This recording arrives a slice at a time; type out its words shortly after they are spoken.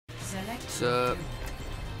What's up?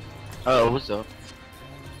 Oh, what's up?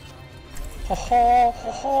 Ha ha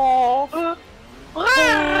ha ha!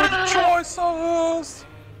 Good choices!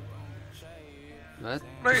 What?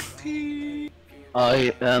 Great tea!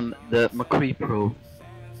 I am the McCree Pro.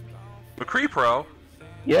 McCree Pro?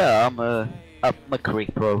 Yeah, I'm a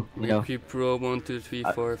McCree Pro, you know. McCree Pro 1, 2, 3,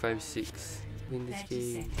 4, 5, 6. Win this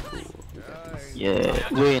game. Cool. We got this. Yeah,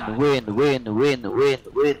 win.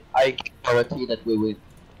 I guarantee that we win.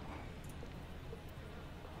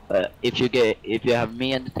 If you have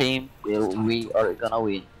me on the team, we are gonna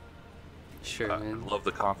win. Sure, man. Love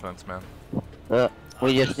the confidence, man.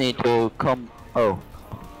 We just need to come. Oh,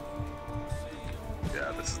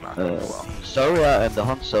 Yeah, this is not going well. Soria and the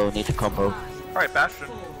Hanzo need to combo. Alright, Bastion.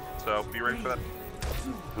 So, be ready for that.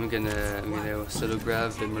 I'm gonna solo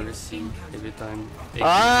grab the Mercy every time.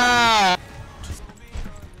 Ah!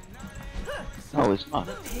 No, it's not.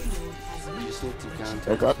 You just need to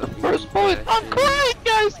counter. I got the fucking first point. I'm bastion. crying,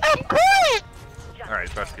 guys. I'm crying.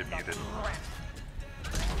 Alright, best get muted.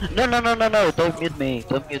 No! Don't mute me.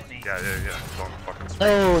 Don't mute me. Yeah. Don't fucking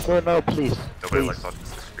scream. No, please. Nobody Please. likes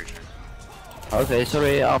autistic creatures. Okay,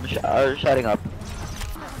 sorry, I'm shutting up.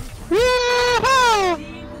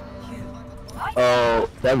 Woohoo! Oh,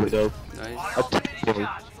 there we go. Nice. Okay.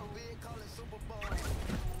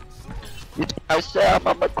 You guys say I'm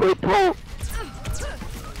a McCree Pro.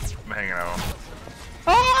 I'm hanging out.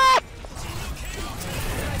 Ah!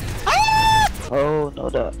 Oh no,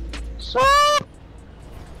 that. So.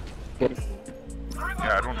 Yeah,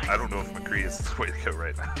 I don't know if McCree is the way to go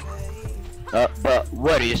right now. But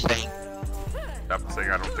what are you saying? I'm saying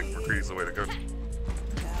I don't think McCree is the way to go.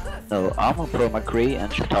 No, I'm a pro McCree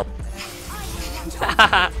and shut up.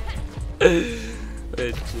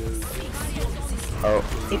 Good joke. Oh,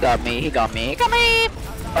 he got me.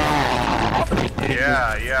 Oh.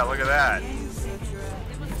 Yeah, look at that.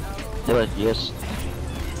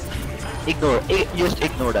 Just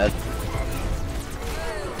ignore that.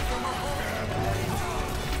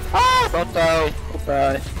 Ah, don't die.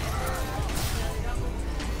 Nice.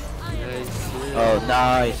 Oh,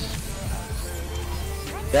 nice.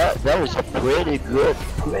 That was a pretty good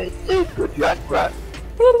drag grab.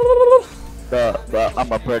 But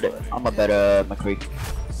I'm a better McCree.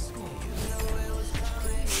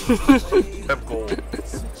 I have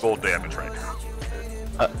gold damage right now.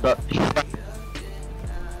 But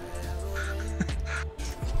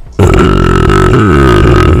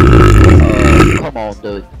come on,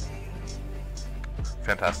 dude.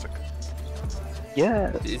 Fantastic.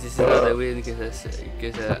 Yeah. This is another win because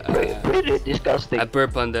Pretty disgusting. I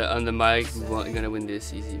burp on the mic. We're gonna win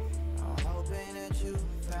this easy.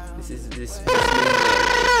 This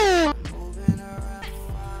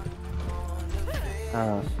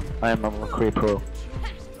I am a McCree Pro.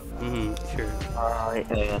 Sure. I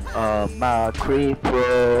am a McCree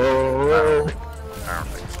Pro. I don't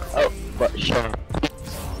think so. Oh, but sure.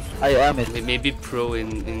 I am it. Maybe pro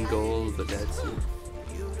in goal, but that's it.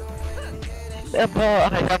 Yeah,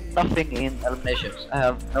 but I have nothing in eliminations. I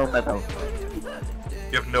have no medal.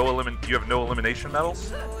 You have no elimination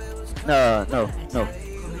medals? No.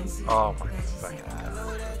 Oh my fucking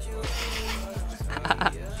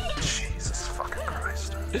god. Jesus fucking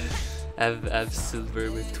Christ. I have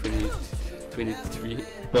silver with 23.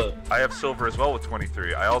 But I have silver as well with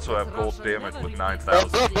 23. I also have gold damage with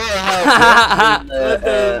 9,000. What the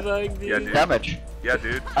fuck, dude? Yeah, dude. damage. Yeah,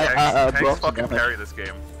 dude. bronze Tanks fucking damage. carry this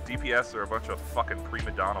game. DPS are a bunch of fucking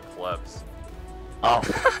prima donna plebs. Oh.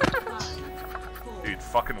 Dude,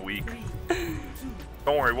 fucking weak.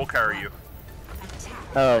 Don't worry, we'll carry you.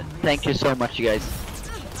 Thank you so much, you guys.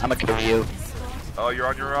 I'ma carry you. Oh, you're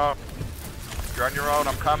on your own. You're on your own.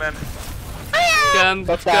 I'm coming. Come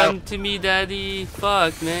to me, daddy.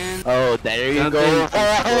 Fuck, man. Oh, there you Jump go. in,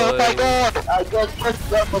 Oh my boy. god! I just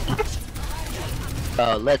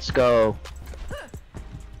let's go.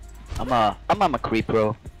 I'm a McCree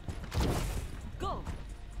Pro.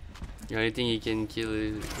 The only thing you can kill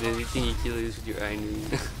is with your iron.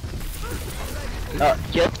 Shut up.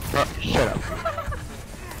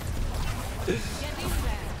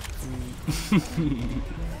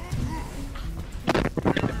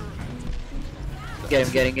 Get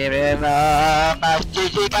him.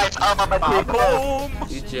 GG guys, I'm a McCree Pro. Boom!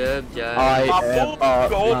 Good job, I guys. am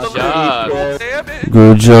Gold job. damage.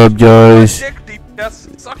 Good job, guys. Dick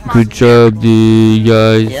DPS. Suck my Good job,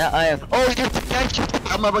 guys. Yeah, I am. Oh,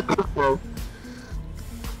 I'm a McCree Pro.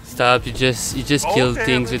 Stop! You just kill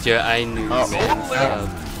things with your Ainu, Oh. man. Stop.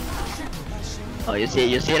 Oh, you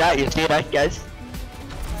see that, guys?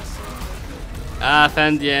 Ah,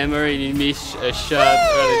 found the hammer and you missed a shot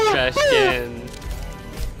or a trash can.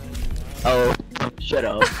 Oh, Shut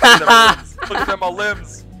up. Look at my limbs. Look at my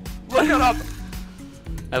limbs. Look at them.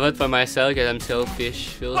 I vote for myself because I'm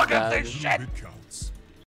selfish. Feels Look at bad. this shit.